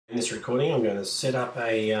this recording, I'm going to set up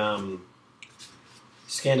a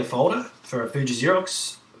scanner folder for a Fuji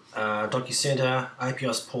Xerox Docucentre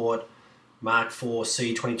ApeosPort Mark IV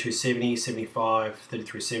C2270, 75,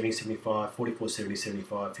 3370, 75, 4470,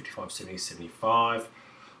 75, 5570, 75,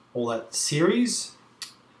 all that series.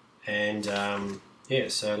 And yeah,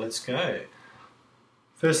 so let's go.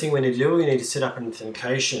 First thing we need to do, we need to set up an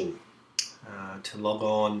authentication to log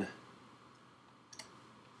on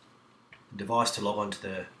the device to log on to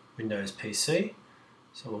the Windows PC.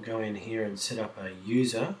 So we'll go in here and set up a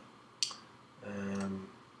user. I'm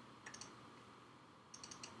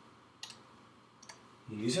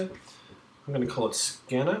going to call it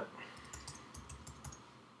scanner.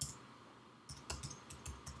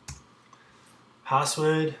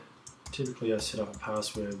 Password. Typically I set up a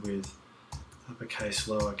password with uppercase,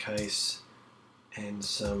 lowercase, and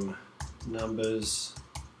some numbers.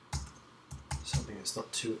 Something that's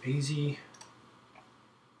not too easy.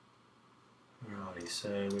 Alrighty,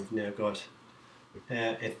 so we've now got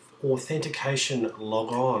our authentication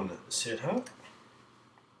logon set up.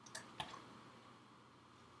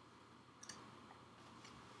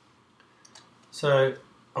 So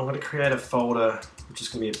I'm going to create a folder, which is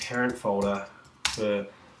going to be a parent folder for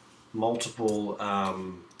multiple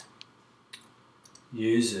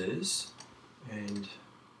users, and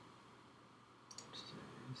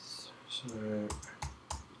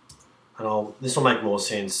this will make more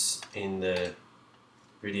sense in the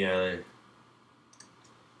video,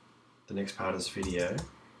 the next part of this video,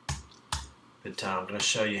 but I'm going to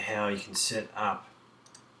show you how you can set up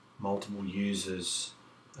multiple users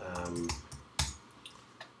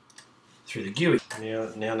through the GUI.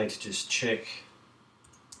 Now I need to just check,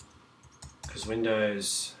 because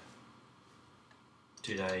Windows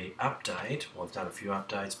did a update. Well, I've done a few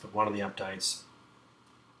updates, but one of the updates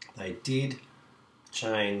they did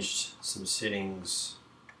change some settings.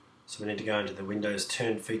 So we need to go into the Windows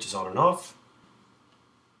turn features on and off,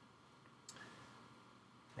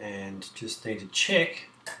 and just need to check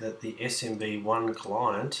that the SMB1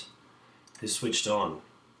 client is switched on.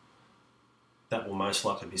 That will most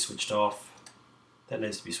likely be switched off. That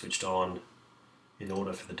needs to be switched on in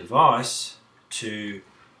order for the device to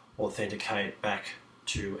authenticate back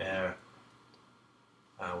to our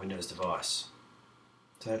Windows device.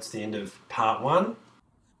 So that's the end of part one.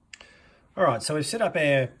 Alright, so we've set up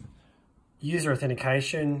our user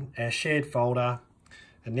authentication, our shared folder,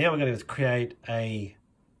 and now we're going to create a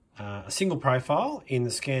single profile in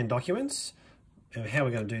the scan documents. And how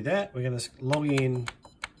we're going to do that, we're going to log in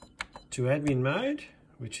to admin mode,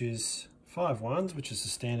 which is 5 ones, which is the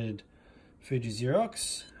standard Fuji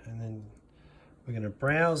Xerox, and then we're going to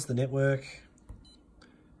browse the network.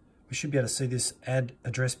 We should be able to see this add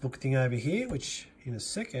address book thing over here, which in a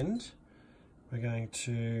second we're going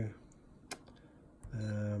to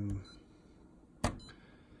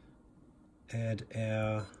add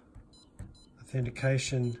our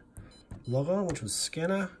authentication logon, which was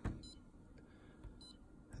scanner,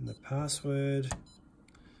 and the password,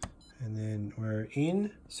 and then we're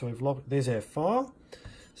in. So we've logged, there's our file.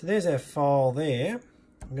 So there's our file there.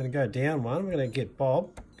 I'm going to go down one. We're going to get Bob,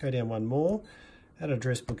 go down one more, add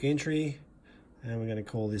address book entry, and we're going to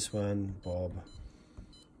call this one Bob.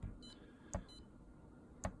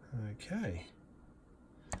 Okay.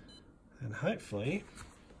 And hopefully,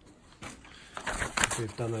 if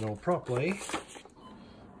we've done that all properly,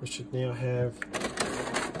 we should now have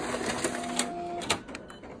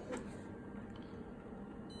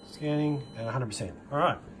scanning at 100%. All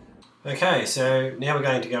right. Okay, so now we're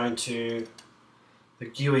going to go into the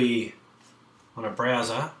GUI on a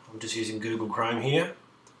browser. I'm just using Google Chrome here,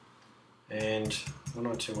 and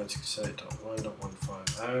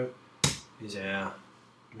 192.168.1.150 is our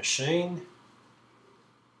machine.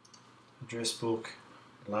 Address book,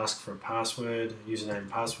 it'll ask for a password, username and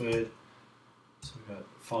password. So we've got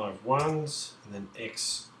 5 ones, and then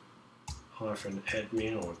X-admin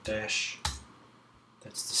or dash.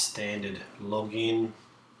 That's the standard login.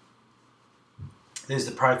 There's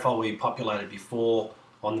the profile we populated before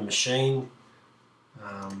on the machine.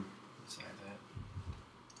 Let's save that.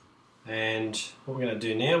 And what we're going to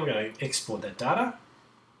do now, we're going to export that data.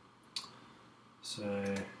 So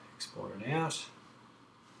export it out.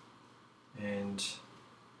 And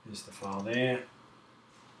there's the file there.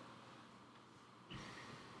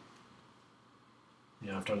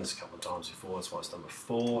 Yeah, I've done this a couple of times before, that's why it's number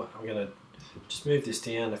 4. I'm going to just move this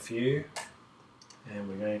down a few, and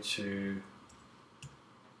we're going to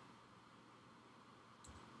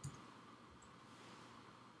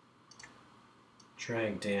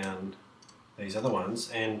drag down these other ones,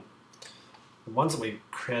 and the ones that we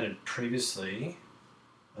created previously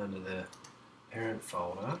under the parent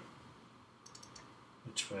folder,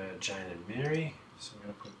 which were Jane and Mary. So I'm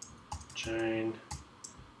going to put Jane,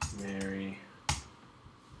 Mary.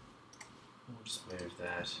 We'll just move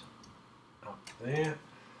that up there.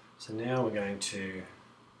 So now we're going to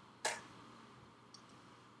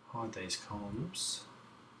hide these columns.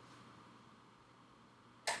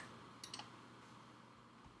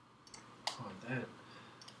 Hide that.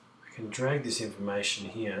 I can drag this information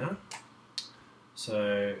here.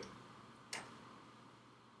 So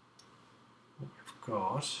what we've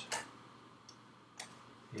got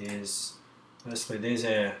is basically there's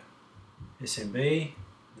our SMB,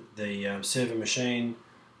 the server machine,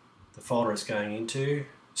 the folder it's going into.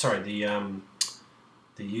 Sorry,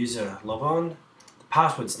 the user logon. The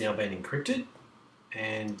password's now been encrypted,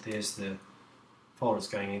 and there's the folder it's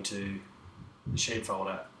going into, the shared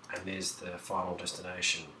folder, and there's the final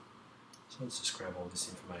destination. So let's just grab all this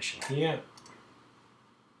information here.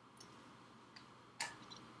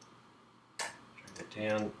 Drag that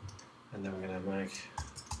down, and then we're going to make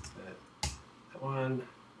that one,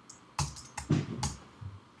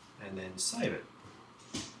 and then save it.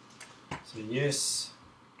 So yes.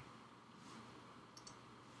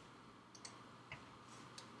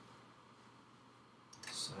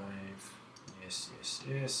 Save, yes, yes,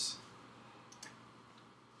 yes.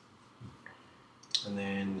 And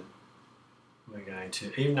then we're going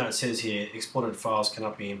to, even though it says here exported files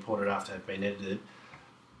cannot be imported after they've been edited,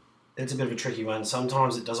 it's a bit of a tricky one.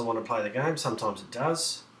 Sometimes it doesn't want to play the game, sometimes it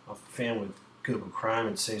does. I've found with Google Chrome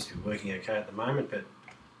it seems to be working okay at the moment, but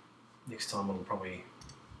next time it'll probably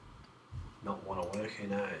not want to work, who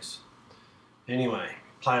knows. Anyway,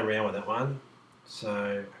 play around with that one.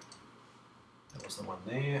 So that was the one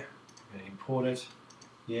there. I'm going to import it.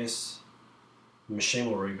 Yes. The machine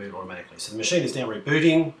will reboot automatically. So the machine is now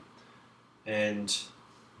rebooting, and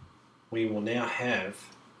we will now have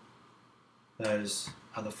those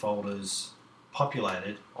other folders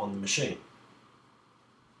populated on the machine.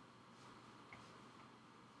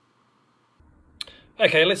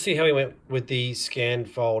 Okay, let's see how we went with the scanned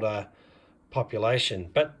folder population.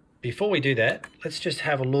 But before we do that, let's just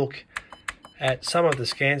have a look at some of the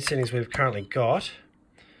scan settings we've currently got.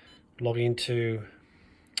 Log into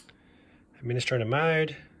administrator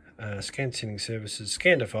mode, scan sending services,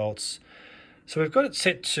 scan defaults. So we've got it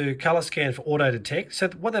set to color scan for auto detect. So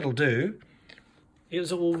what that'll do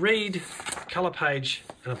is it will read color page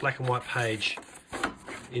and a black and white page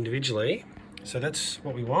individually. So that's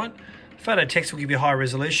what we want. Photo text will give you high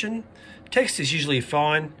resolution. Text is usually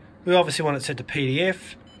fine. We obviously want it set to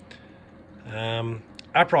PDF.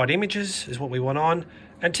 Upright images is what we want on,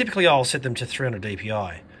 and typically I'll set them to 300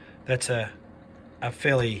 dpi. That's a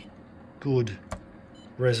fairly good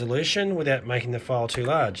resolution without making the file too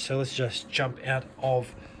large. So let's just jump out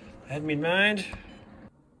of admin mode.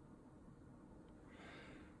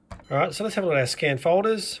 Alright, so let's have a look at our scan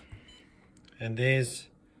folders, and there's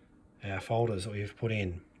our folders that we've put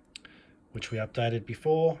in, which we updated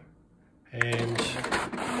before, and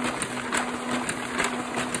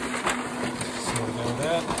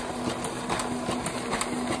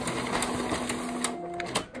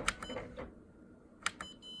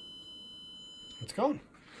it's gone.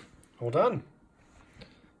 All done.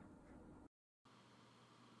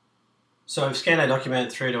 So we've scanned our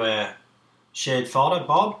document through to our shared folder,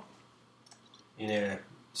 Bob, in our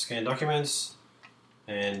scanned documents,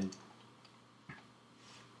 and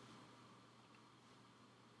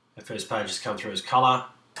our first page has come through as colour,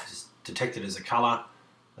 it's detected as a colour,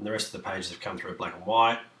 and the rest of the pages have come through black and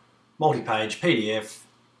white. Multi-page PDF.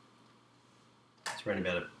 It's around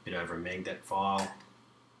about a bit over a meg, that file.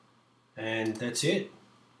 And that's it.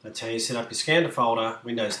 That's how you set up your scanner folder,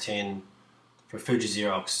 Windows 10, for Fuji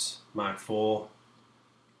Xerox Mark IV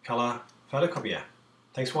colour photocopier.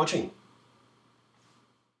 Thanks for watching.